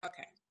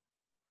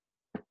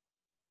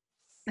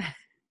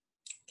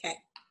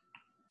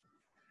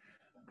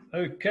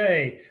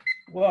Okay,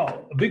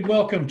 well, a big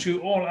welcome to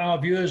all our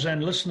viewers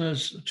and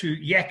listeners to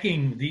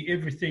Yakking, the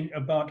Everything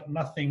About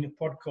Nothing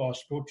podcast,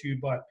 brought to you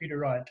by Peter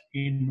Wright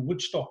in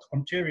Woodstock,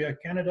 Ontario,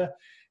 Canada,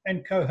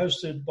 and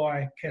co-hosted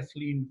by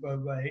Kathleen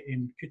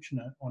in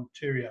Kitchener,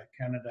 Ontario,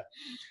 Canada.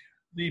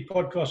 The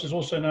podcast is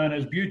also known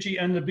as Beauty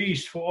and the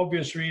Beast for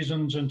obvious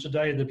reasons, and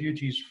today the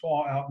beauties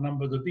far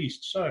outnumber the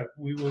beast. So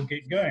we will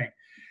get going.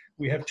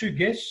 We have two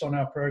guests on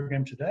our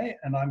program today,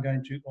 and I'm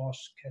going to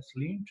ask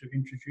Kathleen to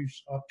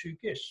introduce our two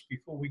guests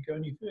before we go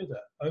any further.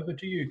 Over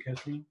to you,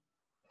 Kathleen.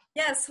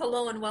 Yes,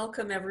 hello and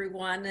welcome,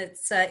 everyone.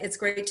 It's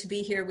great to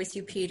be here with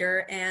you,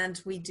 Peter, and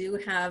we do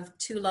have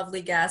two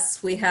lovely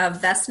guests. We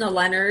have Vesna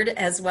Leonard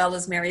as well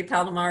as Mary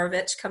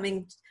Palamarevic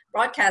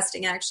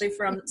broadcasting actually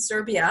from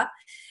Serbia.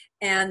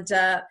 And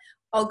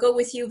I'll go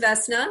with you,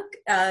 Vesna,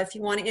 if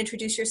you want to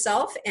introduce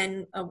yourself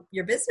and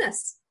your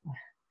business.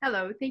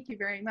 Hello, thank you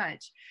very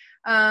much.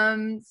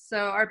 So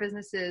our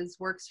business is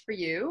Works for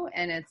You,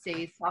 and it's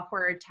a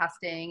software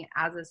testing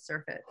as a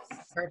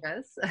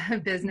service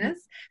business.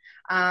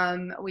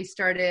 We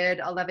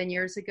started 11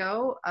 years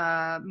ago,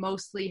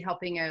 mostly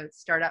helping out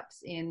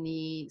startups in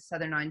the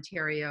Southern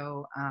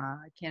Ontario,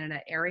 Canada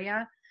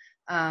area.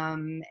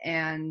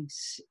 And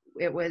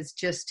it was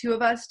just two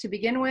of us to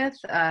begin with,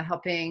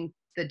 helping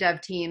the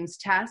dev teams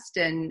test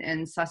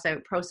and suss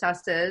out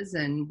processes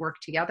and work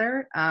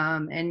together.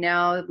 And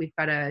now we've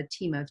got a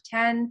team of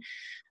 10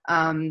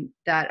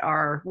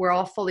 we're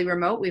all fully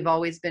remote. We've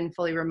always been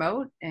fully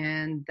remote,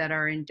 and that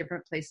are in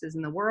different places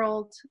in the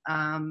world,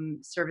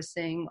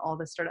 servicing all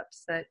the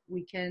startups that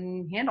we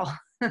can handle.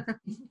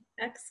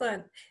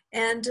 Excellent.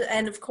 And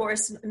of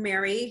course,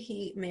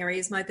 Mary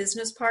is my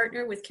business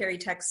partner with Carry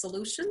Tech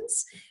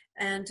Solutions.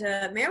 And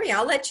Mary,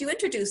 I'll let you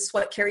introduce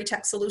what Carry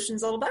Tech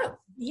Solutions is all about.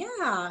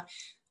 Yeah.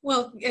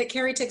 Well, at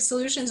Carry Tech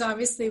Solutions,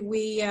 obviously,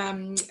 we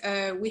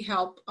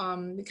help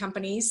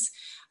companies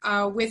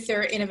with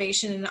their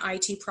innovation and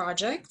IT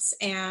projects,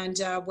 and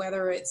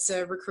whether it's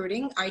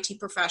recruiting IT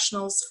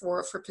professionals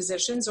for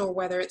positions or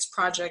whether it's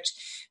project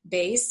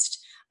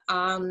based.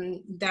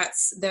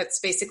 That's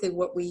basically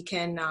what we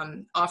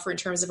can offer in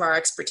terms of our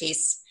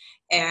expertise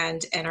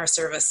and our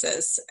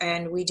services.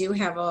 And we do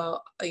have a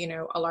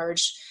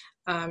large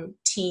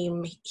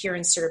team here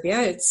in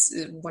Serbia. It's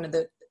one of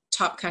the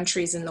top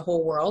countries in the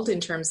whole world in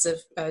terms of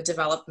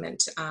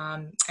development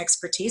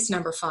expertise,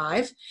 number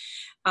 5.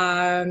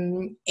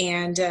 And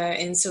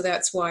so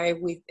that's why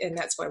we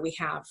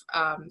have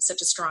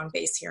such a strong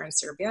base here in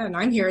Serbia. And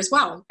I'm here as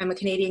well. I'm a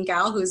Canadian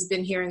gal who's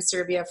been here in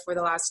Serbia for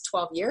the last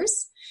 12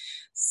 years.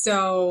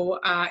 So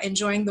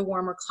enjoying the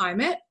warmer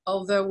climate,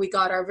 although we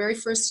got our very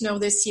first snow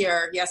this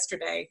year,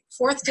 yesterday,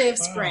 4th day of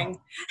spring.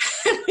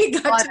 Wow. We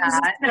got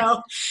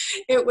snow.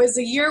 It was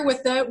a year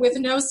with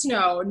no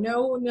snow,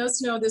 no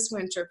snow this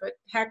winter, but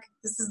heck,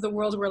 this is the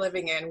world we're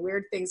living in.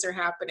 Weird things are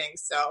happening,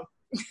 so.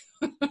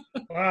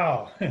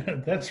 Wow,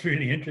 that's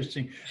really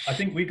interesting. I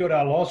think we got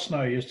our last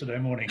snow yesterday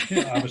morning.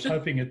 I was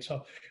hoping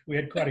we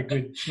had quite a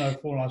good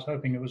snowfall. I was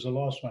hoping it was the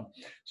last one.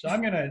 So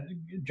I'm going to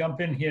jump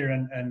in here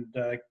and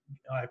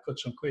I put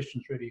some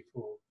questions ready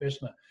for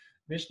Vesna.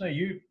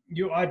 Vesna,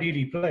 you're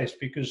ideally placed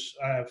because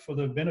for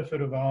the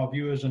benefit of our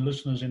viewers and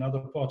listeners in other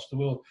parts of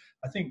the world,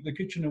 I think the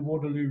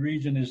Kitchener-Waterloo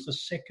region is the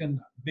second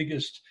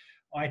biggest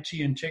IT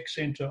and tech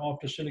center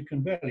after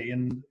Silicon Valley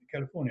in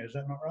California. Is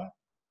that not right?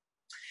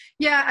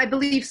 Yeah, I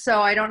believe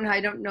so. I don't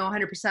know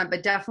 100%,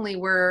 but definitely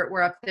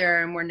we're up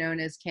there, and we're known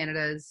as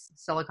Canada's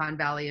Silicon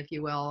Valley, if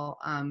you will,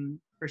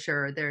 for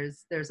sure.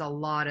 There's a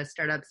lot of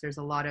startups. There's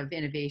a lot of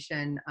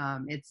innovation.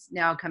 It's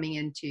now coming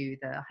into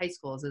the high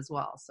schools as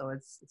well, so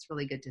it's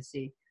really good to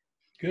see.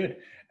 Good.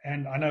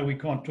 And I know we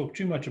can't talk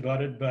too much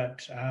about it,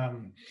 but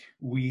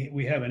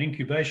we have an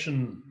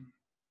incubation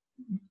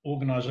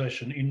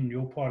organization in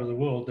your part of the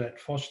world that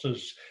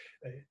fosters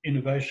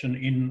innovation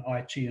in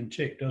IT and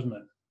tech, doesn't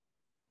it?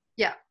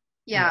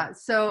 Yeah.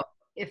 So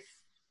if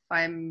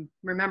I'm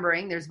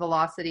remembering, there's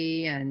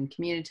Velocity and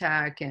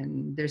Communitech,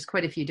 and there's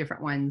quite a few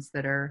different ones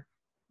that are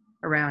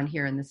around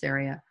here in this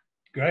area.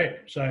 Great.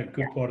 So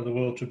good part of the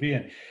world to be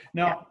in.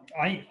 Now,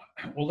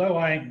 although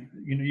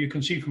you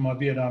can see from my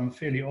beard, I'm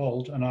fairly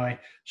old, and I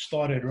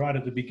started right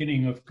at the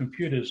beginning of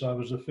computers. I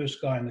was the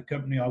first guy in the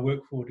company I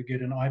worked for to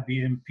get an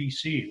IBM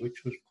PC,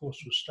 which was, of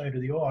course, was state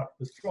of the art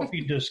with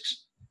floppy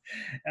disks.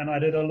 And I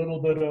did a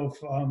little bit of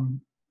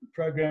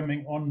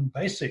programming on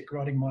BASIC,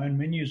 writing my own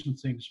menus and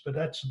things, but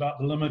that's about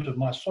the limit of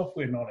my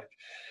software knowledge.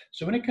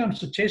 So when it comes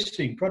to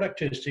testing, product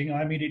testing,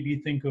 I immediately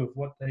think of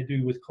what they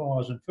do with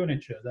cars and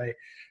furniture. They,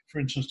 for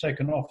instance, take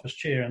an office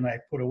chair and they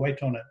put a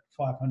weight on it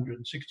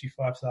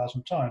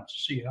 565,000 times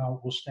to see how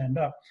it will stand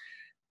up.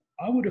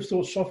 I would have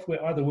thought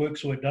software either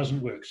works or it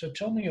doesn't work. So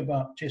tell me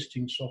about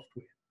testing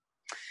software.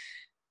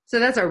 So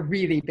that's a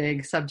really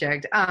big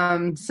subject.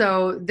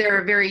 So there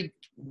are very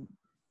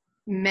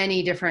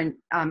many different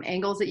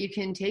angles that you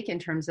can take in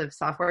terms of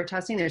software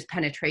testing. There's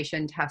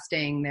penetration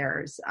testing,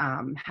 there's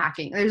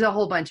hacking, there's a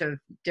whole bunch of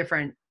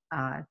different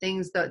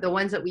things. The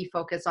ones that we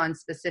focus on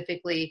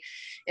specifically,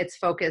 it's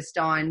focused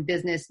on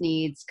business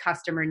needs,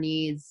 customer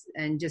needs,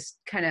 and just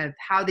kind of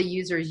how the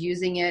user is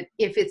using it,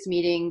 if it's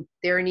meeting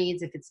their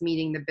needs, if it's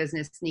meeting the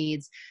business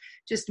needs,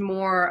 just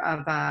more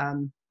of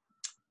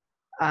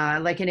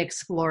like an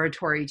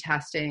exploratory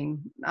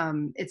testing.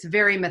 It's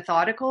very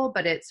methodical,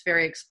 but it's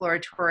very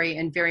exploratory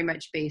and very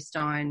much based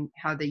on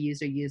how the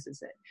user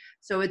uses it.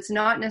 So it's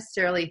not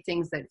necessarily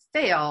things that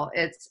fail.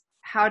 It's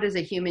how does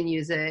a human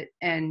use it,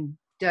 and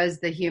does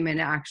the human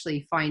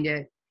actually find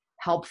it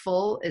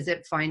helpful? Is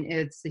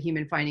the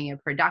human finding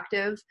it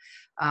productive?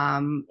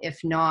 If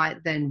not,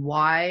 then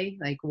why?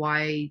 Like,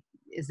 why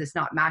is this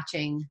not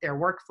matching their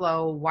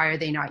workflow? Why are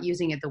they not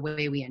using it the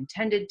way we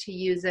intended to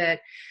use it?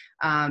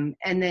 And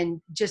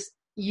then just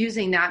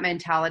using that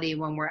mentality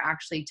when we're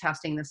actually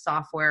testing the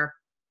software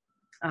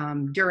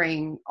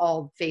during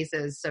all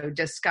phases. So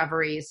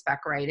discovery,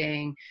 spec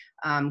writing,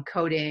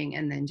 coding,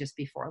 and then just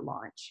before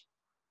launch.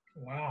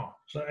 Wow.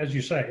 So as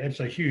you say, it's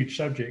a huge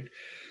subject.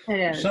 It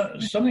is. So,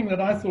 something that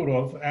I thought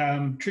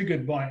of,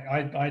 triggered by,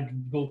 I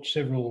built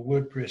several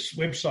WordPress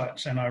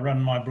websites, and I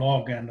run my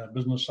blog and a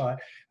business site.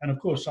 And of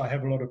course, I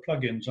have a lot of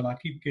plugins, and I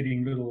keep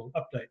getting little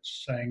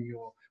updates saying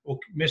or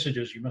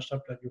messages, you must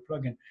update your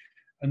plugin.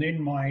 And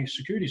then my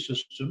security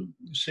system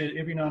said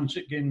every now and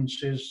again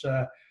says,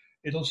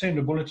 it'll send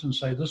a bulletin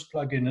say this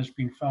plugin has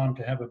been found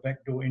to have a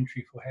backdoor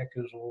entry for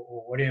hackers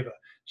or whatever.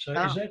 So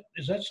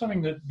is that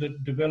something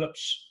that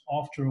develops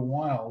after a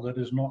while that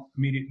is not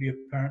immediately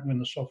apparent when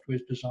the software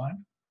is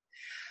designed?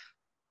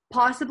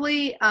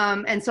 Possibly.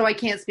 And so I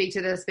can't speak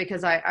to this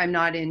because I'm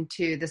not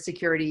into the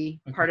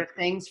security part of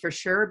things for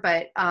sure.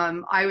 But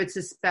I would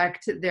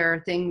suspect there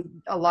are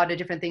a lot of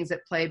different things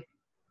at play,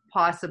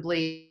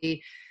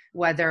 possibly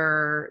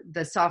whether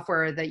the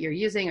software that you're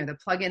using or the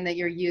plugin that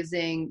you're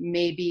using,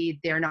 maybe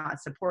they're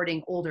not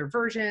supporting older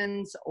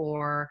versions,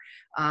 or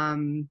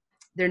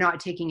they're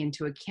not taking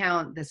into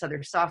account this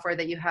other software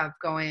that you have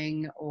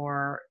going,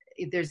 or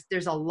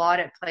there's a lot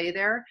at play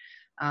there.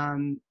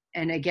 And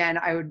again,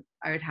 I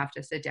would have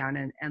to sit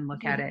down and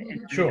look at it.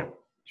 And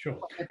Sure.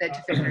 With it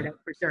to figure it out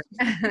for sure.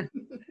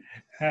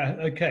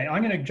 Okay,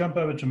 I'm going to jump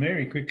over to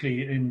Mary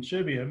quickly in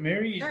Serbia.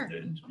 Mary,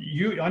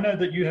 Sure. I know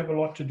that you have a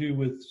lot to do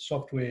with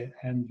software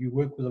and you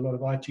work with a lot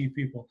of IT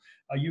people.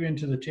 Are you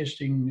into the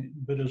testing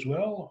bit as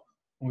well,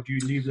 or do you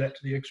leave that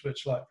to the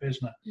experts like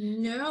Vesna?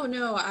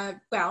 No.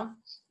 Well,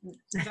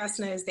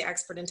 Vesna is the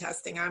expert in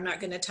testing. I'm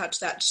not going to touch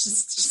that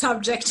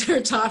subject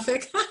or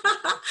topic.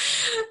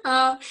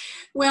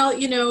 Well,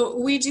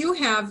 we do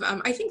have,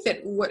 I think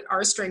that what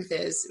our strength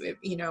is,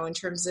 in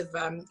terms of,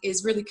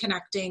 is really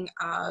connecting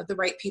the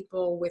right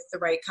people with the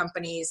right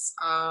companies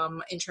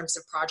in terms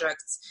of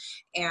projects,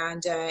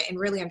 and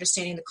really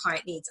understanding the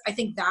client needs. I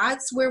think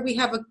that's where we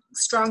have a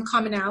strong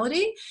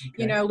commonality,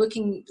 Okay.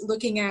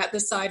 looking at the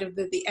side of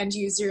the end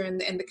user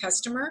and the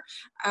customer,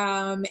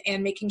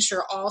 and making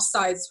sure all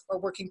sides are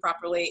working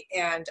properly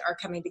and are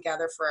coming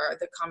together for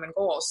the common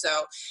goal.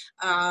 So,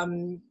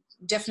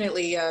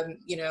 definitely,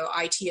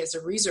 IT as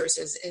a resource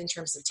is in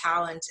terms of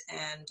talent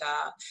and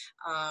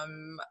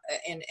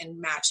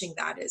matching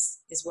that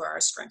is where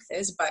our strength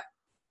is. But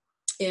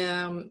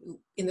in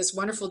this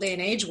wonderful day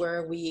and age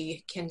where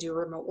we can do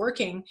remote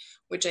working,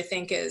 which I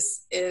think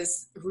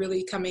is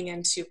really coming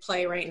into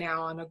play right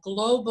now on a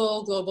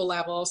global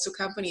level. So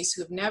companies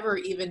who've never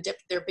even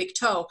dipped their big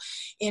toe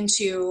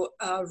into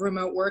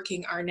remote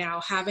working are now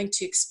having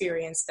to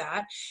experience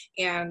that.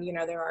 And,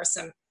 there are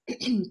some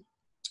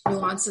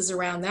nuances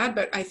around that,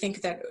 but I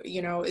think that,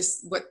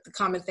 is what the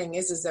common thing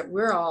is that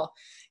we're all,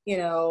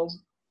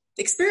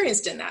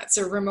 experienced in that.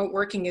 So remote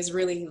working is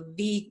really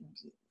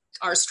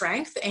our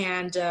strength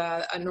and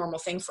a normal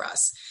thing for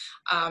us.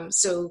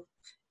 So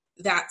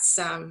that's,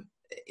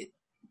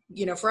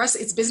 for us,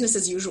 it's business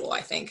as usual,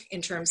 I think,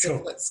 in terms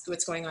of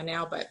what's going on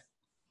now, but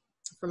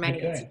for many,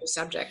 it's a new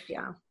subject.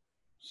 Yeah.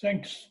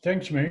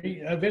 Thanks,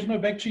 Mary. Vesna,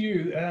 back to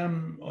you.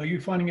 Are you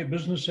finding it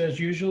business as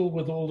usual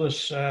with all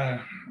this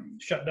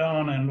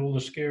shutdown and all the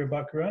scare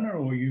about Corona,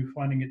 or are you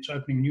finding it's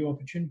opening new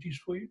opportunities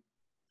for you?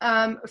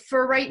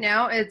 For right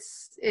now,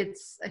 it's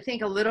I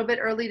think a little bit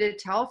early to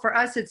tell. For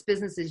us, it's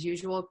business as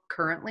usual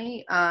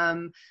currently.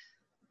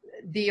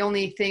 The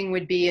only thing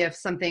would be if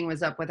something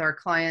was up with our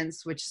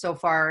clients, which so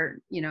far,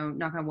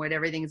 knock on wood,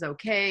 everything's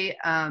okay.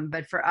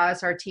 But for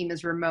us, our team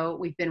is remote.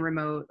 We've been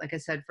remote, like I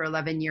said, for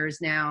 11 years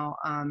now.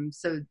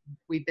 So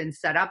we've been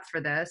set up for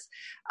this.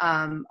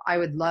 I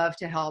would love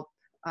to help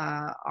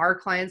our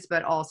clients,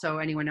 but also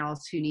anyone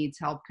else who needs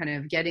help kind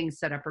of getting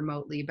set up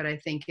remotely. But I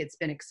think it's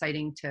been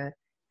exciting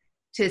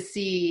to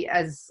see,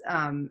 as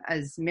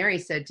Mary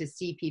said, to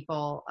see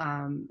people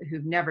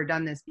who've never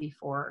done this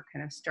before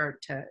kind of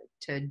start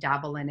to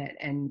dabble in it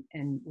and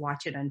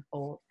watch it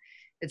unfold.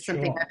 It's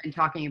something I've been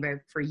talking about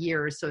for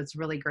years, so it's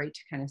really great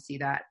to kind of see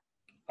that.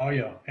 Oh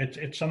yeah,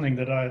 it's something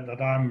that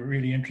I'm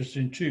really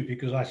interested in too,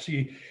 because I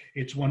see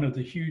it's one of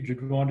the huge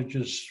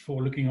advantages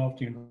for looking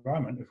after the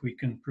environment. If we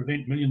can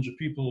prevent millions of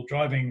people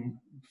driving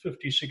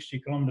 50, 60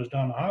 kilometers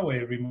down the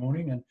highway every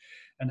morning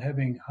and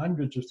having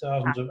hundreds of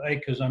thousands of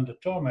acres under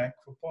tarmac,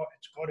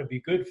 it's got to be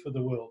good for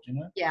the world, you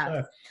know.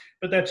 Yeah. So,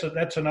 but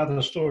that's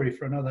another story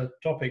for another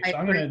topic. So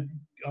I'm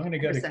going to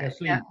go to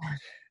Kathleen.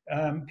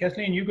 Yeah.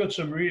 Kathleen, you've got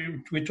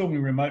we're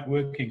talking remote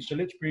working, so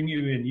let's bring you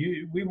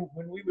in.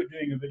 When we were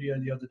doing a video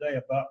the other day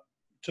about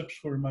tips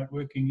for remote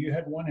working, you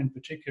had one in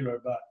particular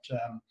about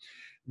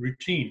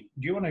routine.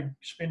 Do you want to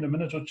spend a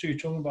minute or two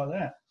talking about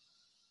that?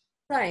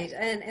 Right.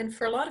 And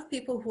for a lot of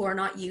people who are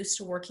not used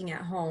to working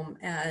at home,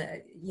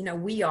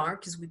 we are,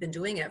 because we've been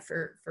doing it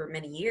for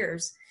many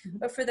years. Mm-hmm.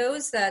 But for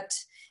those that,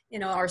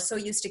 are so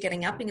used to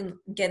getting up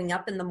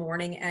in the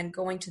morning and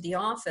going to the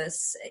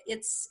office,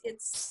 it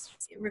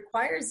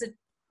requires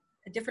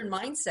a different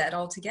mindset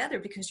altogether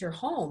because you're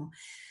home.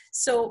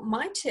 So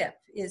my tip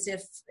is,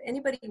 if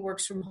anybody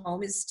works from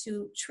home, is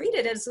to treat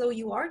it as though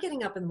you are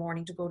getting up in the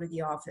morning to go to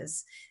the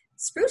office.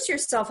 Spruce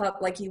yourself up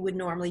like you would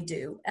normally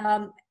do,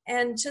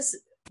 and just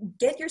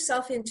get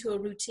yourself into a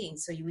routine.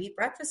 So you eat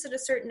breakfast at a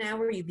certain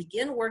hour, you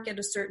begin work at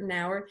a certain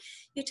hour,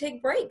 you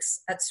take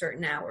breaks at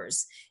certain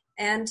hours.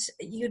 And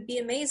you'd be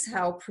amazed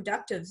how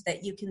productive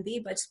that you can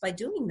be just by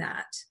doing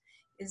that.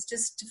 Is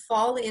just to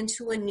fall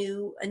into a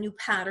new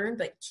pattern,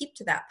 but keep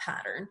to that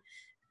pattern.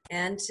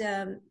 And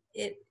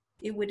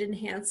it would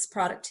enhance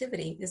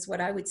productivity, is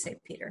what I would say,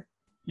 Peter.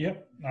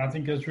 Yep, I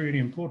think that's really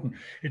important.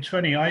 It's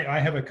funny, I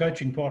have a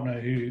coaching partner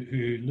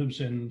who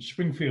lives in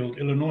Springfield,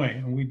 Illinois,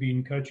 and we've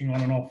been coaching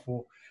on and off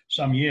for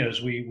some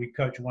years. We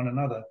coach one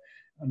another,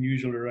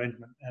 unusual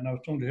arrangement. And I was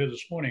talking to her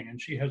this morning,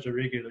 and she has a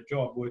regular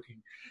job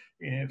working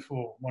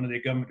for one of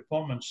their government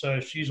departments. So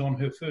she's on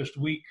her first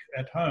week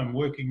at home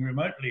working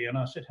remotely. And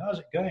I said, how's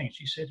it going?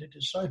 She said, it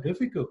is so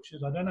difficult. She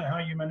said, I don't know how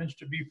you manage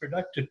to be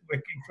productive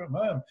working from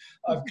home.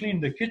 I've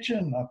cleaned the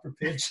kitchen, I've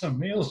prepared some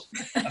meals,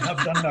 and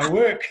I've done no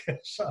work.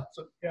 So I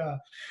thought, yeah,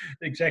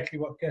 exactly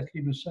what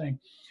Kathleen was saying.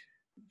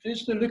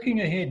 Just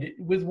looking ahead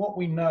with what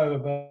we know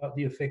about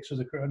the effects of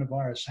the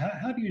coronavirus,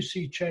 how do you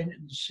see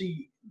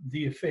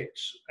the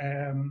effects,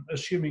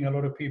 assuming a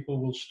lot of people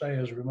will stay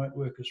as remote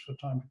workers for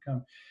time to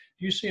come?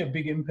 Do you see a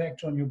big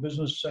impact on your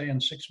business, say,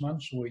 in 6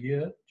 months or a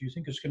year? Do you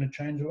think it's going to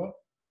change a lot?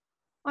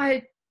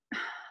 I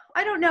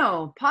don't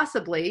know.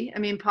 Possibly. I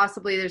mean,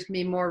 possibly there's going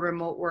to be more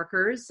remote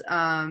workers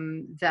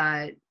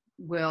that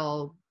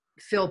will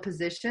fill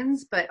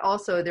positions, but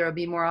also there will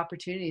be more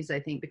opportunities, I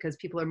think, because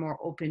people are more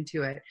open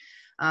to it.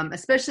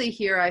 Especially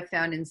here, I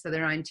found in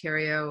Southern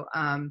Ontario,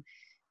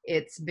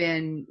 it's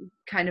been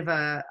kind of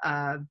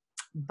a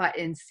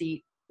butt-in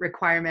seat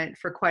requirement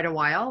for quite a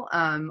while,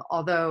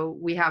 although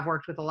we have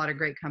worked with a lot of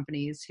great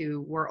companies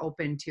who were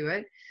open to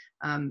it.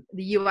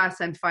 The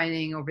US, I'm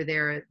finding over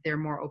there, they're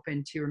more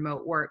open to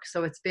remote work.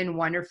 So it's been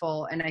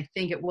wonderful. And I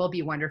think it will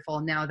be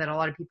wonderful now that a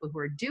lot of people who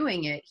are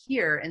doing it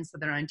here in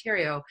Southern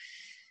Ontario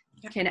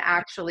can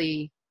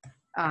actually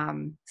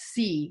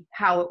see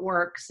how it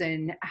works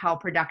and how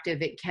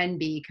productive it can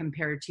be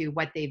compared to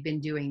what they've been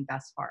doing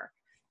thus far.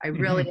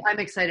 I'm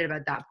excited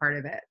about that part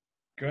of it.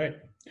 Great.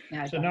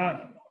 Yeah, so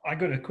now I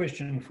got a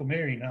question for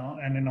Mary now,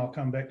 and then I'll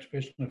come back to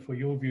Vesna for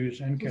your views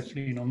and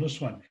Kathleen on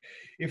this one.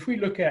 If we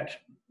look at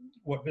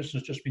what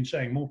Vesna's just been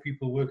saying, more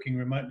people working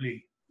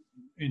remotely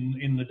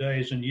in the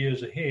days and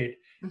years ahead,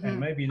 and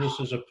maybe this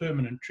is a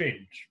permanent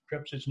trend.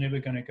 Perhaps it's never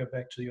going to go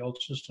back to the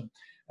old system.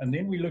 And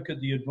then we look at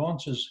the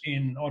advances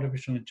in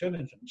artificial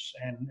intelligence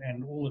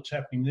and all that's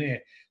happening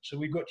there. So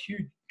we've got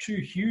two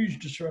huge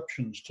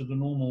disruptions to the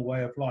normal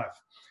way of life.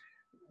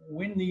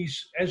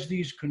 As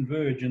these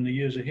converge in the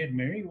years ahead,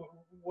 Mary,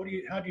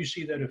 how do you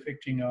see that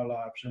affecting our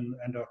lives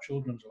and our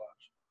children's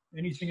lives?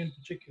 Anything in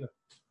particular?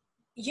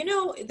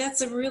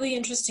 That's a really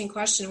interesting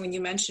question when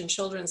you mention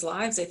children's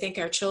lives. I think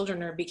our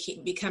children are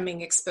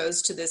becoming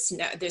exposed to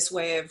this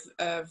way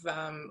of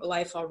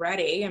life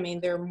already. I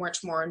mean, they're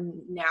much more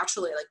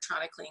naturally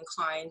electronically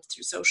inclined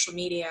through social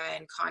media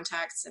and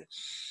contacts. And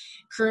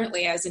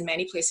currently, as in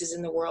many places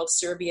in the world,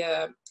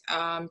 Serbia,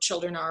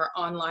 children are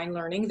online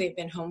learning. They've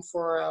been home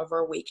for over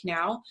a week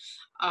now.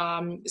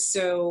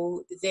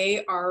 So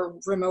they are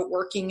remote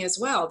working as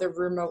well. They're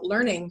remote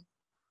learning.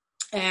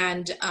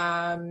 And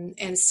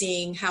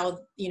seeing how,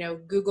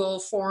 Google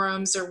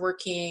Forums are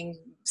working,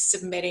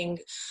 submitting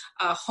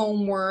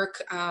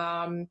homework,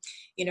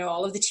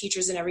 all of the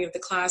teachers in every of the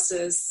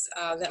classes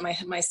that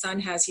my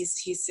son has,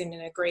 he's in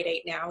a grade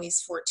 8 now,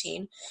 he's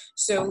 14.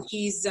 So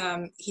he's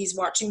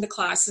watching the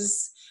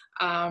classes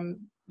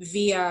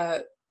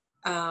via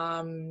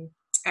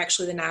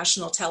actually the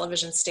national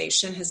television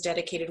station has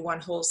dedicated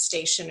one whole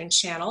station and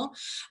channel.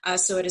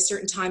 So at a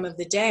certain time of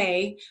the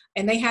day,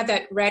 and they had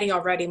that ready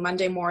already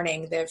Monday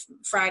morning, the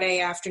Friday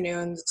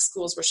afternoon, the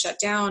schools were shut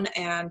down,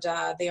 and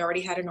they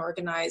already had an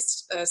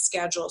organized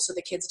schedule. So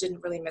the kids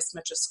didn't really miss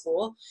much of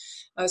school.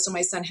 So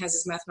my son has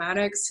his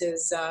mathematics,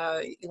 his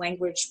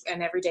language,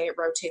 and every day it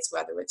rotates,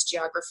 whether it's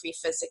geography,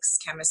 physics,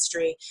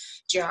 chemistry,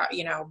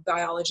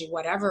 biology,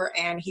 whatever.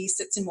 And he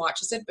sits and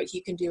watches it, but he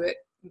can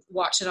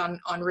watch it on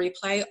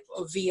replay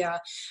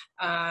via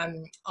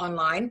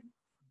online,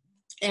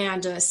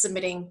 and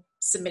submitting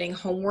submitting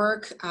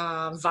homework,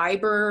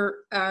 Viber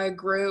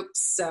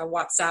groups,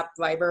 WhatsApp,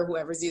 Viber,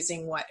 whoever's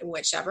using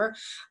whichever,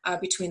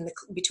 between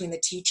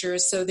the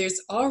teachers. So there's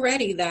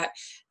already that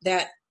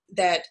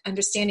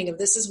understanding of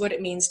this is what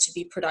it means to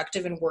be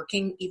productive and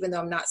working, even though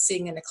I'm not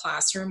sitting in a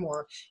classroom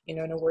or, in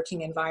a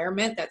working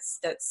environment.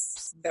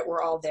 That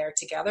we're all there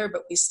together,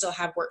 but we still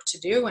have work to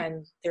do,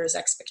 and there's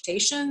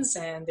expectations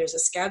and there's a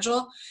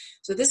schedule.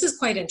 So this is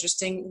quite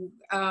interesting.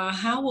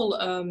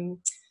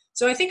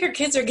 So I think our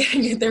kids are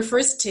getting their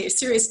first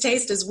serious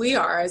taste, as we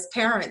are as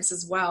parents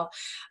as well,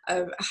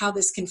 of how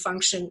this can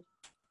function,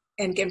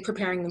 and again,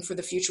 preparing them for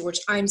the future, which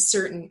I'm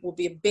certain will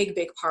be a big,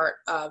 big part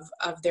of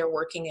their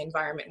working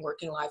environment and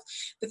working life.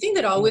 The thing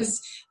that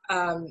always,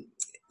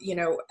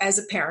 as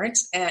a parent,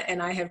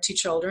 and I have 2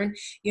 children,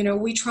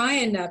 we try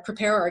and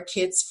prepare our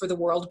kids for the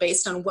world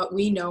based on what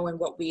we know and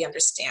what we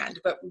understand.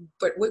 But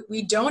what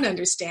we don't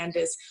understand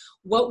is,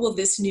 what will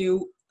this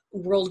new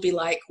world be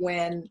like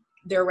when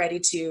they're ready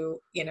to,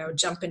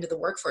 jump into the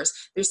workforce?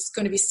 There's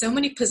going to be so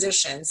many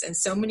positions and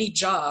so many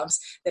jobs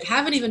that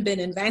haven't even been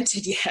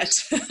invented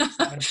yet.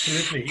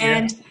 Absolutely.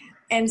 Yeah.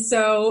 And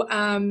so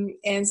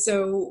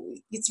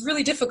it's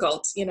really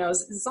difficult,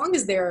 as long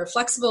as they're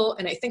flexible.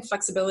 And I think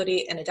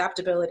flexibility and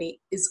adaptability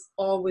is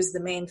always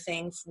the main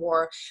thing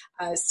for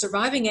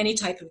surviving any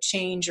type of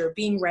change, or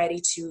being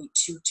ready to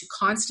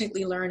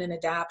constantly learn and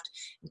adapt.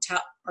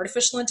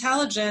 Artificial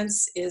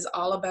intelligence is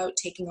all about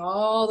taking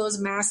all those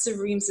massive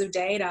reams of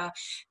data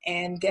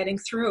and getting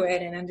through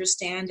it and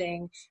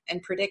understanding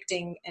and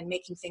predicting and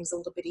making things a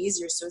little bit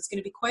easier. So it's going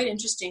to be quite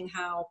interesting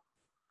how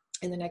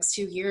in the next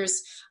few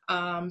years,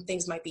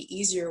 things might be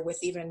easier with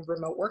even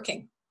remote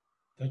working.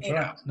 That's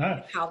right.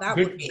 No, how that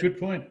would be. Good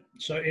point.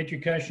 So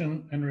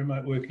education and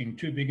remote working,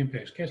 2 big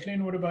impacts.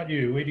 Kathleen, what about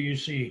you? Where do you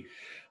see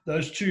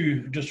those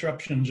 2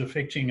 disruptions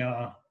affecting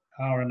our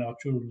and our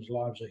children's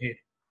lives ahead?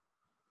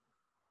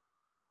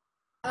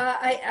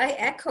 I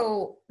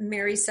echo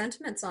Mary's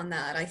sentiments on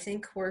that. I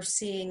think we're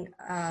seeing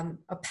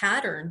a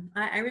pattern.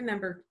 I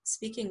remember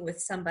speaking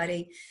with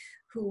somebody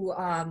who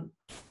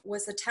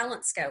was a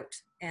talent scout,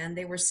 and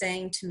they were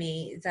saying to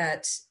me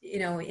that,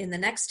 in the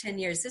next 10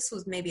 years, this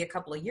was maybe a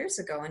couple of years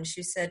ago, and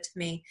she said to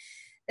me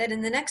that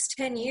in the next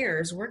 10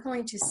 years, we're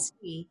going to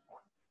see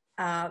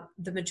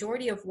the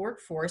majority of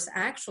workforce,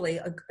 actually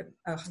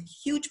a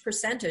huge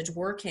percentage,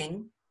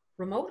 working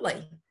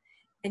remotely.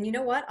 And you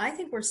know what? I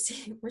think we're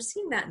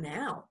seeing that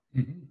now.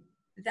 Mm-hmm.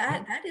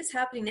 That is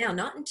happening now,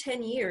 not in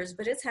 10 years,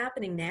 but it's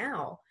happening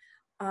now.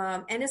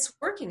 And it's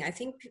working. I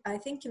think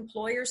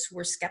employers who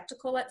were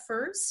skeptical at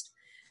first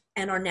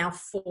and are now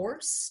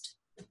forced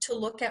to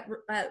look at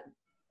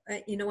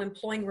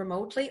employing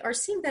remotely are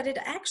seeing that it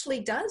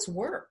actually does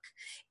work.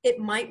 It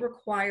might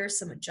require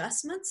some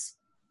adjustments,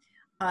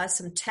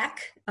 some tech,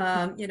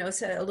 so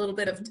a little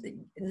bit of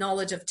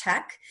knowledge of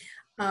tech.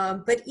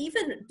 But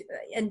even,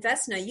 and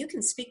Vesna, you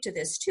can speak to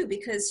this too,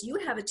 because you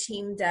have a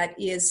team that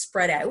is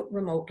spread out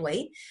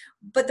remotely,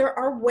 but there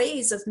are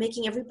ways of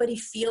making everybody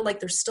feel like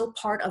they're still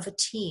part of a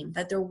team,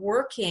 that they're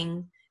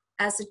working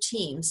as a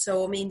team.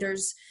 So,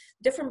 there's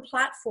different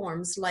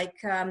platforms like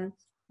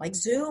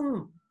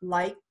Zoom,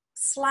 like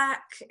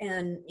Slack,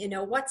 and,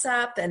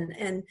 WhatsApp,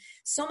 and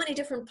so many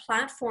different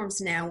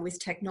platforms now with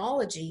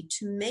technology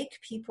to make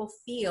people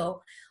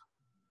feel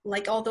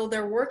like, although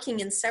they're working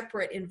in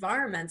separate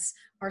environments,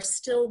 are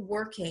still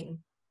working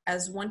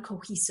as one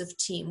cohesive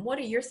team. What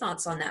are your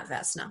thoughts on that,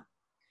 Vesna?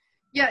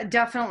 Yeah,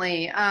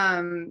 definitely.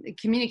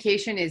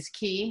 Communication is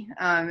key.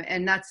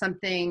 And that's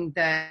something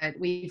that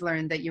we've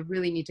learned that you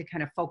really need to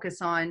kind of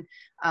focus on,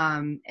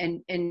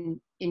 and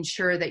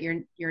ensure that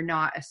you're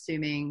not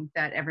assuming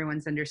that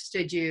everyone's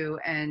understood you,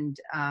 and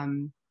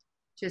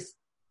just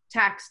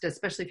text,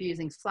 especially if you're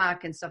using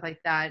Slack and stuff like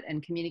that,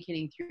 and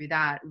communicating through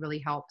that really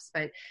helps.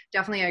 But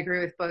definitely I agree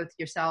with both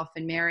yourself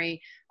and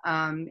Mary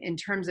in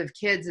terms of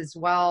kids as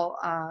well.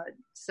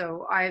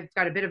 So I've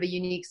got a bit of a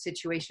unique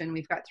situation.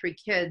 We've got 3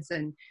 kids,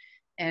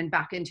 and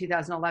back in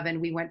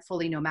 2011, we went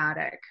fully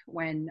nomadic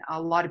when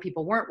a lot of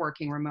people weren't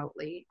working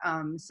remotely.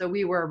 So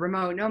we were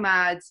remote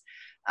nomads,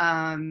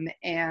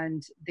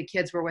 and the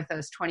kids were with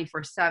us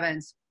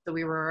 24/7. So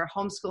we were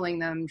homeschooling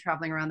them,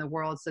 traveling around the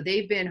world. So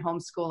they've been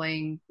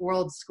homeschooling,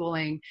 world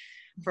schooling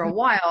for a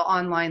while,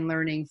 online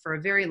learning for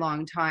a very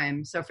long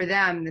time. So for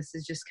them, this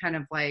is just kind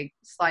of like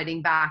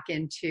sliding back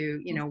into,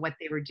 what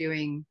they were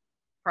doing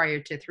prior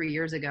to 3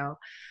 years ago.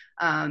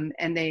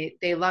 And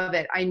they love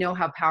it. I know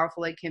how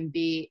powerful it can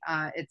be.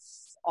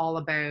 It's all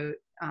about,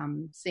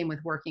 same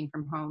with working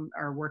from home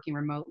or working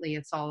remotely.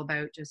 It's all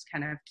about just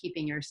kind of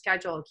keeping your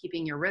schedule,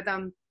 keeping your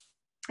rhythm,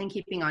 and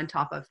keeping on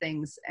top of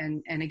things.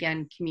 And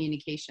again,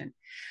 communication.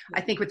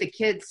 I think with the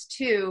kids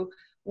too,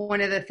 one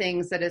of the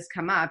things that has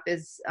come up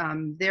is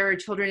there are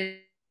children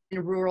in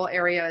rural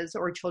areas,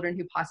 or children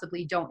who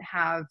possibly don't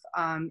have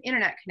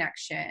internet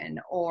connection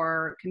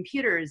or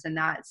computers and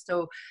that.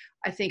 So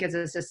I think as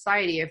a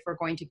society, if we're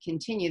going to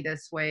continue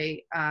this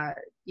way,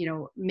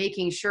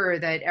 making sure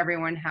that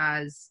everyone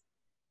has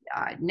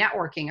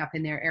networking up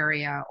in their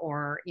area,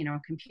 or,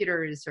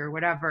 computers or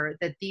whatever,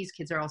 that these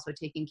kids are also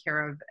taken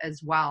care of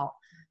as well.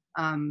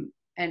 And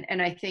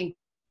I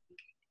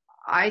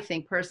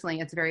think personally,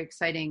 it's very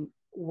exciting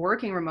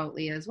working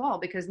remotely as well,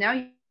 because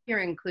now you're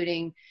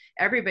including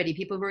everybody,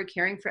 people who are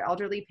caring for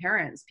elderly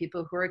parents,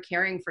 people who are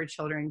caring for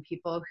children,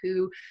 people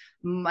who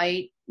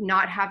might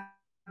not have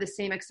the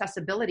same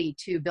accessibility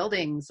to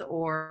buildings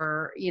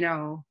or,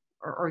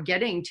 or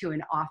getting to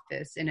an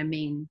office in a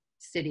main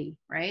city,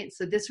 right?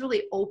 So this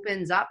really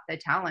opens up the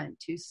talent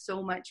to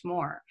so much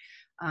more.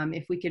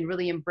 If we can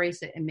really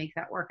embrace it and make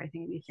that work, I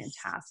think it'd be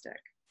fantastic.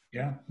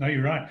 Yeah, no,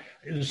 you're right.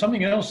 There's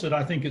something else that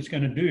I think it's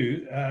going to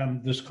do,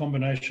 this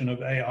combination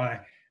of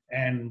AI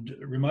and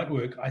remote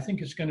work. I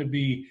think it's going to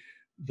be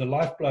the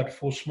lifeblood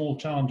for small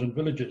towns and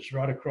villages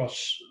right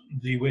across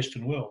the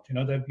Western world.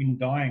 They've been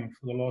dying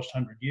for the last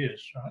 100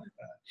 years, right?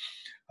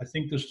 I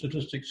think the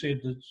statistic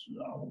said that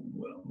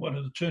at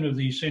the turn of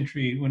the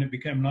century, when it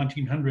became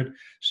 1900,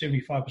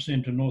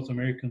 75% of North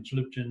Americans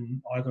lived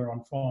in either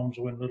on farms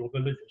or in little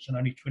villages, and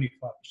only 25%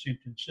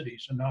 in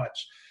cities. And now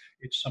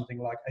it's something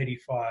like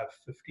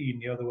 85-15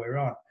 the other way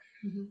around.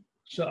 Mm-hmm.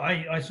 So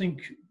I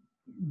think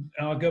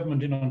our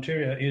government in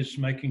Ontario is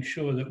making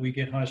sure that we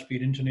get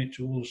high-speed internet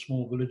to all the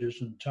small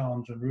villages and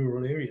towns and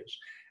rural areas.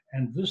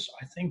 And this,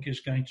 I think,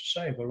 is going to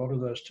save a lot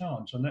of those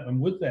towns.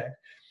 And with that,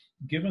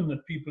 given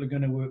that people are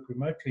going to work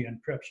remotely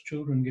and perhaps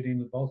children getting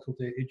the bulk of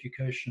their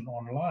education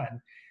online,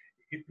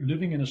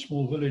 living in a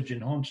small village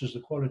enhances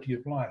the quality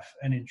of life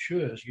and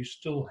ensures you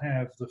still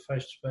have the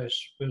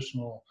face-to-face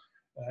personal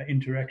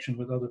interaction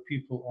with other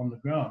people on the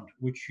ground,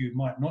 which you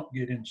might not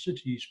get in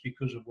cities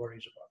because of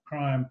worries about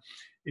crime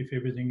if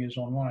everything is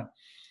online.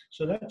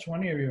 So that's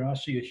one area I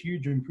see a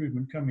huge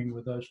improvement coming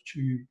with those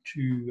two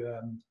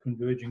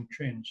converging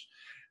trends.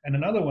 And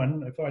another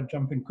one, if I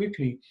jump in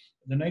quickly,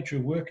 the nature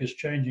of work is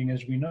changing,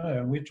 as we know,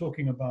 and we're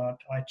talking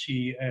about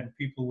IT and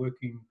people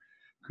working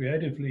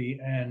creatively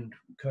and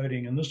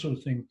coding and this sort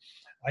of thing.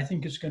 I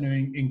think it's going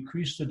to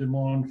increase the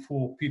demand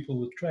for people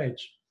with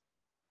trades,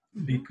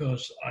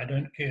 because I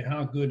don't care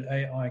how good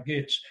AI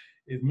gets.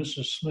 If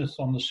Mrs. Smith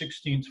on the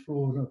 16th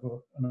floor of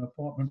an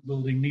apartment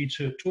building needs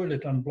her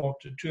toilet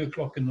unblocked at 2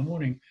 o'clock in the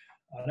morning,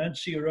 I don't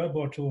see a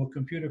robot or a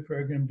computer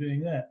program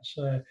doing that.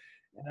 So,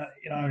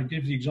 I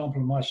give the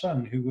example of my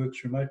son who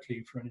works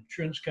remotely for an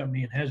insurance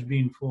company and has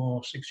been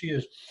for 6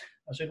 years.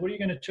 I said, what are you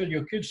going to tell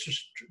your kids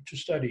to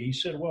study? He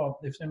said, well,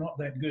 if they're not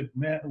that good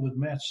with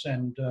maths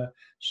and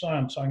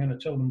science, I'm going to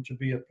tell them to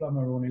be a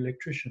plumber or an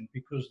electrician,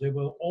 because there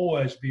will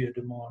always be a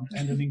demand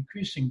and an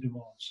increasing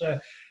demand. So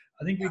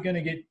I think we're going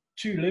to get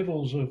two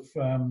levels of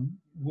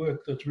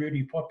work that's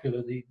really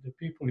popular, the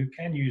people who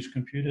can use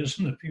computers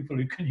and the people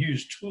who can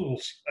use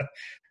tools.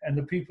 And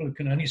the people who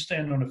can only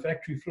stand on a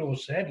factory floor,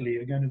 sadly,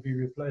 are going to be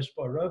replaced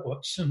by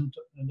robots and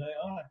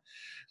AI.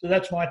 So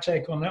that's my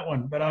take on that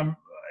one. But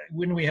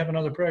when we have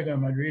another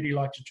program, I'd really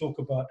like to talk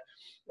about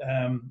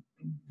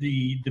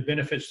the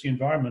benefits to the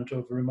environment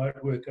of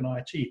remote work and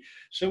IT.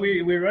 So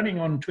we're running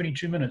on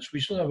 22 minutes. We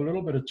still have a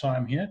little bit of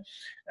time here.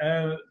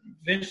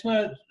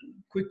 Vesna,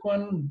 quick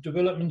one,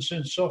 developments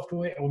in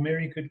software, or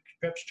Mary could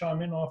perhaps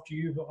chime in after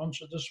you've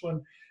answered this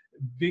one.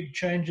 Big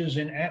changes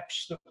in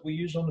apps that we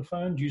use on the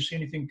phone. Do you see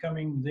anything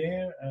coming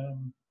there?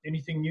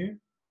 Anything new?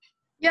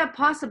 Yeah,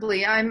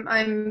 possibly. I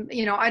don't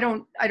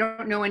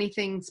know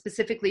anything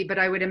specifically, but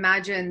I would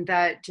imagine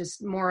that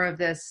just more of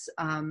this,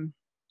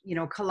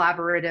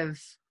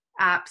 collaborative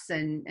apps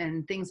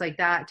and things like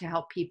that to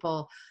help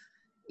people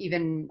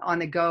even on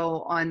the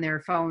go on their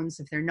phones,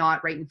 if they're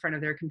not right in front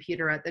of their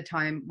computer at the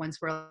time,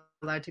 once we're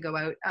allowed to go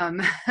out,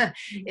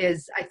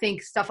 is I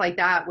think stuff like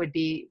that would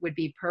be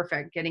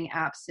perfect. Getting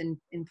apps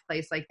in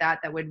place like that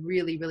would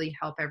really, really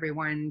help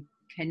everyone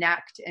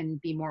connect and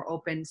be more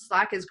open.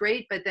 Slack is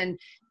great, but then,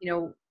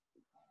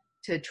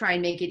 to try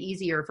and make it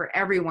easier for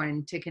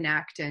everyone to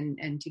connect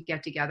and to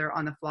get together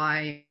on the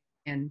fly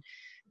and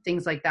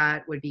things like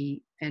that would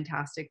be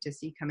fantastic to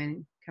see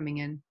coming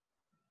in.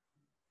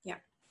 Yeah.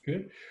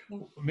 Good.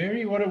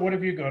 Mary, what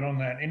have you got on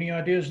that? Any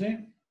ideas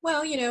there?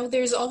 Well,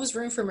 there's always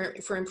room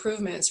for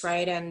improvements,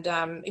 right? And,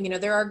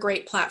 there are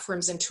great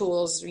platforms and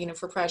tools,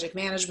 for project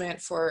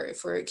management, for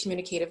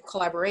communicative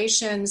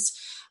collaborations.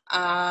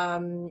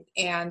 And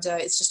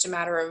it's just a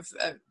matter of,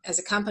 as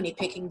a company,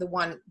 picking the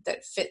one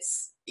that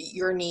fits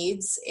your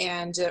needs,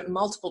 and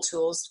multiple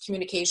tools.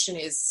 Communication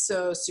is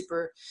so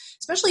super,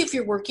 especially if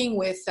you're working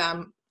with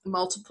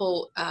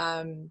multiple,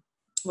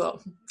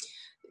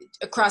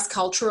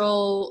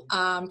 cross-cultural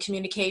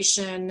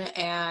communication,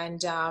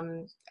 and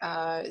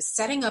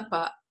setting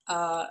up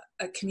a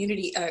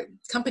community, a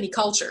company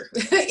culture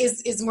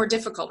is more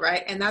difficult,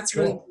 right? And that's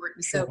really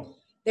important. So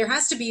there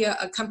has to be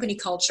a company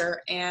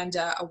culture and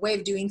a way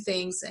of doing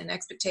things and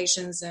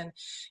expectations, and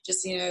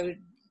just,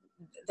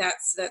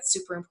 that's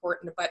super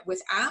important. But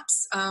with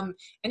apps,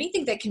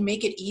 anything that can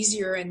make it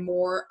easier and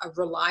more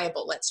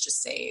reliable, let's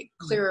just say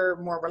clearer,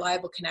 more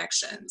reliable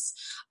connections,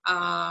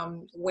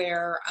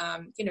 where,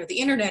 the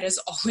internet is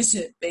always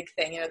a big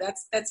thing.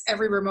 That's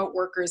every remote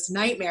worker's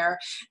nightmare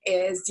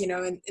is,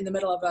 in the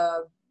middle of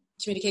a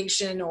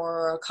communication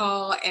or a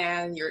call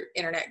and your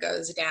internet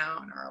goes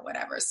down or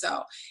whatever.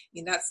 So,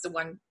 that's the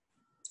one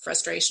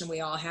frustration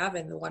we all have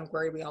and the one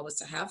worry we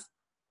always have.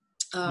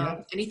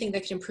 Yeah. Anything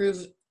that can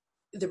improve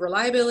the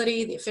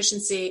reliability, the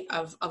efficiency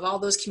of all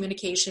those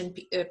communication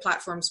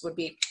platforms would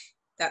be,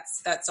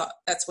 that's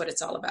what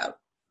it's all about.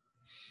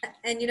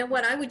 And you know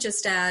what, I would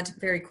just add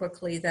very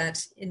quickly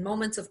that in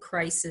moments of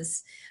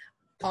crisis,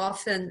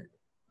 often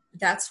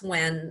that's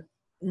when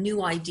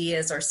new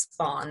ideas are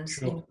spawned.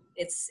 Sure.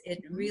 It's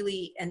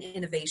really an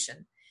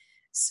innovation.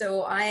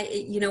 So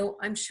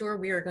I'm sure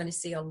we are going to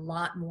see a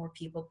lot more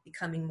people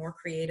becoming more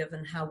creative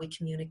in how we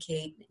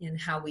communicate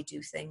and how we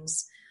do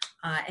things.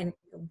 And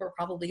we're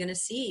probably going to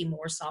see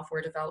more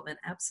software development.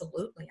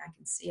 Absolutely. I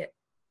can see it.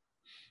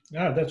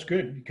 Yeah, that's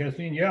good,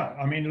 Kathleen. Yeah,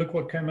 I mean, look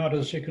what came out of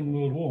the Second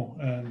World War.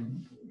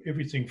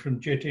 Everything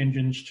from jet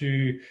engines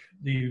to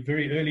the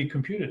very early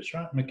computers,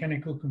 right?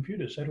 Mechanical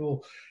computers. That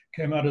all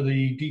came out of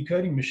the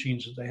decoding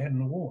machines that they had in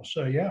the war.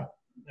 So, yeah,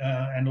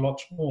 and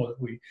lots more that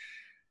we...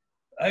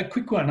 A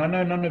quick one. I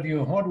know none of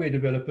you are hardware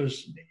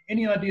developers.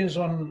 Any ideas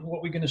on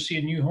what we're going to see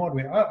in new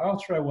hardware? I'll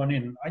throw one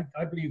in.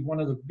 I believe one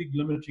of the big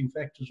limiting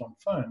factors on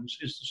phones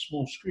is the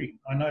small screen.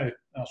 I know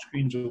our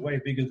screens are way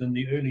bigger than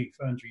the early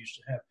phones we used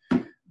to have,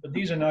 but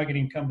these are now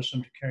getting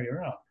cumbersome to carry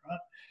around, right?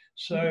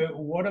 So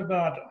what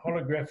about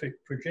holographic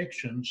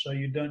projection so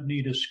you don't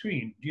need a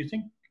screen? Do you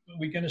think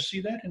we're going to see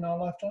that in our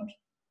lifetimes?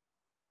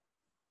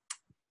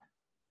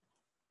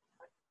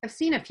 I've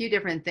seen a few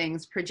different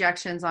things,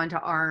 projections onto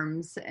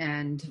arms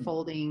and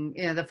folding,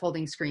 the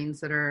folding screens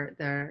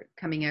they're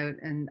coming out,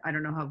 and I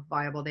don't know how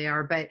viable they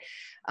are, but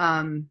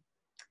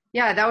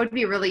yeah, that would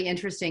be really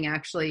interesting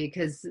actually,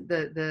 because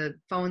the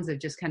phones have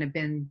just kind of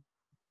been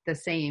the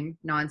same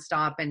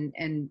nonstop,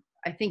 and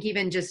I think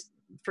even just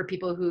for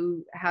people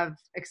who have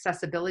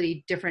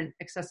different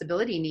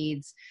accessibility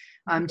needs,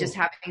 just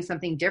having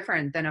something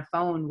different than a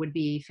phone would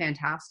be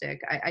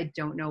fantastic. I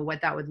don't know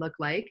what that would look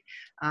like.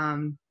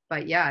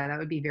 But yeah, that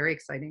would be very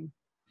exciting.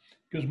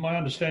 Because my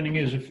understanding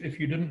is if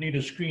you didn't need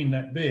a screen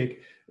that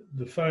big,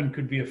 the phone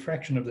could be a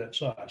fraction of that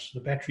size. The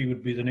battery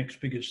would be the next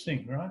biggest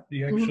thing, right?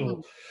 The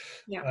actual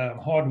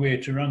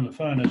hardware to run the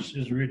phone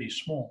is really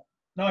small.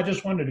 No, I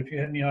just wondered if you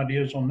had any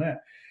ideas on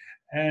that.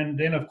 And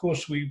then, of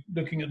course, we're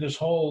looking at this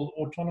whole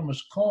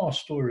autonomous car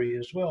story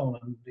as well,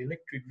 and the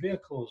electric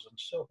vehicles and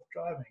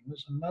self-driving.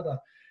 There's another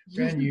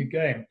brand new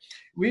game.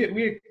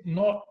 We're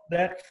not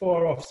that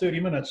far off 30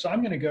 minutes. So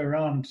I'm going to go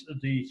around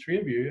the three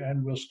of you,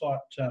 and we'll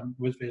start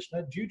with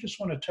Vesna. Do you just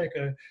want to take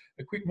a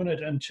quick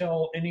minute and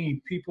tell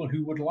any people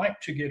who would like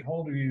to get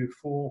hold of you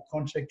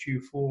contact you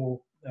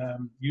for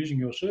using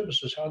your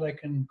services, how they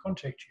can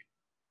contact you?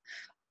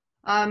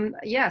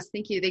 Yes,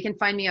 thank you. They can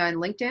find me on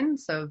LinkedIn.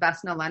 So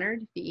Vesna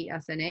Leonard,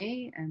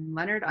 Vesna, and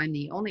Leonard, I'm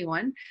the only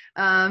one.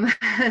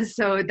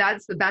 So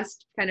that's the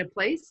best kind of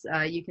place.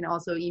 You can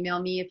also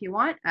email me if you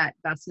want at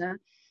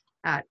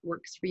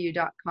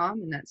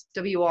Vesna@worksforyou.com, and that's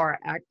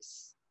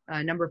WRX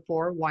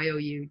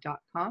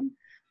 4YOU.com.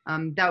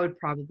 That would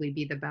probably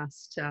be the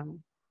best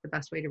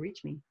way to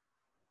reach me.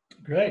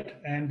 Great.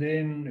 And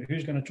then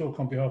who's going to talk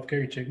on behalf of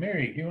Caritech?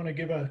 Mary, do you want to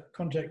give a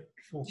contact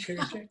for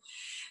Caritech?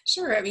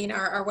 Sure. I mean,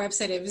 our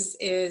website is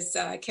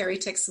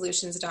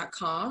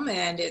caritechsolutions.com,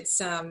 and it's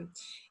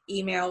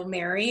email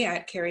Mary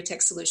at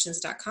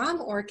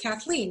caritechsolutions.com or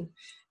Kathleen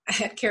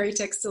at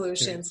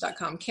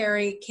caritechsolutions.com.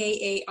 Kary,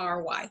 Kary.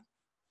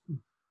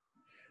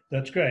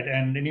 That's great.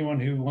 And anyone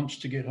who wants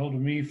to get hold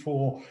of me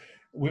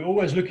we're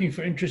always looking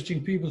for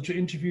interesting people to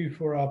interview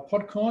for our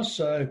podcast.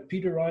 So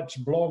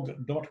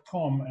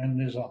peterwrightsblog.com, and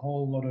there's a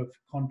whole lot of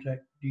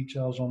contact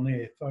details on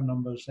there, phone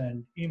numbers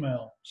and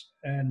emails.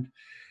 And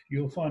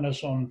you'll find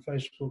us on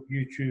Facebook,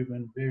 YouTube,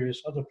 and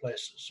various other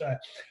places. So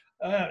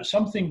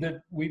something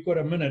that we've got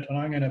a minute, and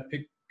I'm going to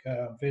pick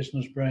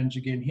Vesna's brains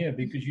again here,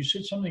 because you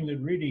said something that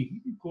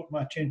really caught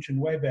my attention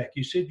way back.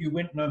 You said you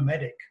went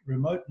nomadic,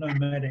 remote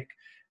nomadic,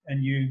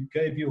 and you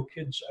gave your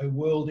kids a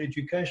world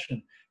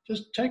education.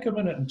 Just take a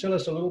minute and tell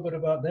us a little bit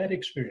about that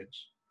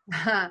experience.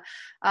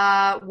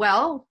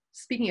 Well,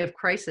 speaking of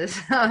crisis,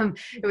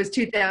 it was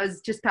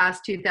just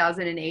past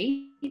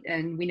 2008,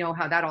 and we know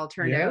how that all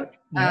turned out.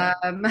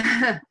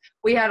 Yeah.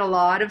 We had a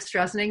lot of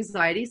stress and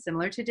anxiety,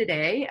 similar to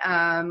today,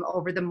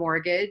 over the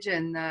mortgage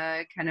and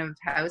the kind of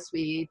house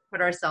we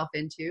put ourselves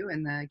into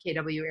in the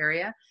KW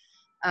area.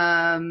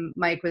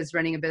 Mike was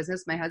running a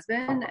business, my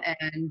husband,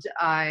 and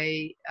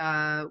I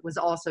was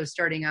also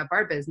starting up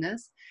our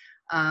business.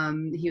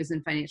 He was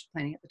in financial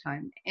planning at the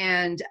time.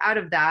 And out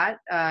of that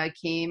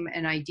came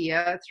an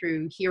idea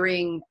through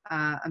hearing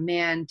a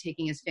man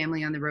taking his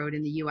family on the road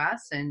in the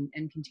US and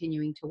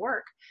continuing to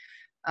work.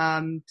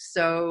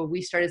 So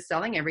we started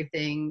selling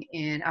everything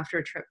after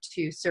a trip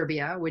to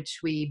Serbia,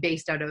 which we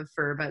based out of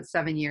for about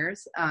 7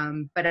 years.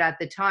 But at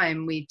the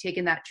time we'd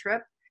taken that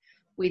trip,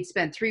 we'd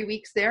spent 3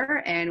 weeks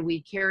there, and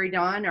we carried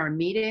on our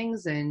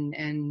meetings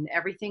and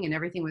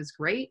everything was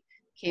great.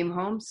 Came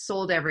home,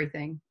 sold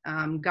everything,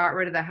 got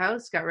rid of the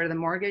house, got rid of the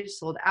mortgage,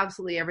 sold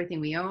absolutely everything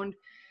we owned,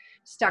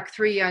 stuck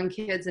 3 young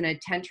kids in a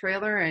tent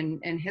trailer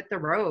and hit the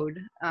road.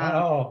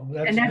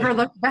 And never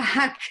looked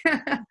back.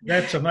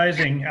 That's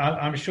amazing.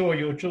 I'm sure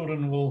your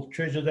children will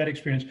treasure that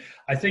experience.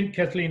 I think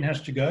Kathleen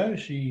has to go.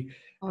 She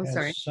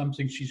has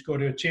something she's got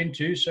to attend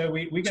to. So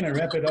we're going to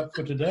wrap it up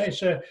for today.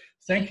 So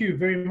thank you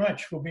very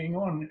much for being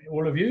on,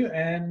 all of you.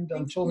 And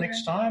until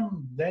next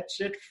time, that's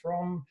it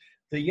from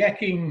the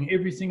Yakking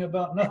Everything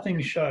About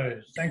Nothing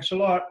show. Thanks a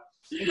lot.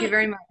 Thank you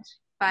very much.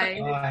 Bye.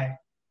 Bye.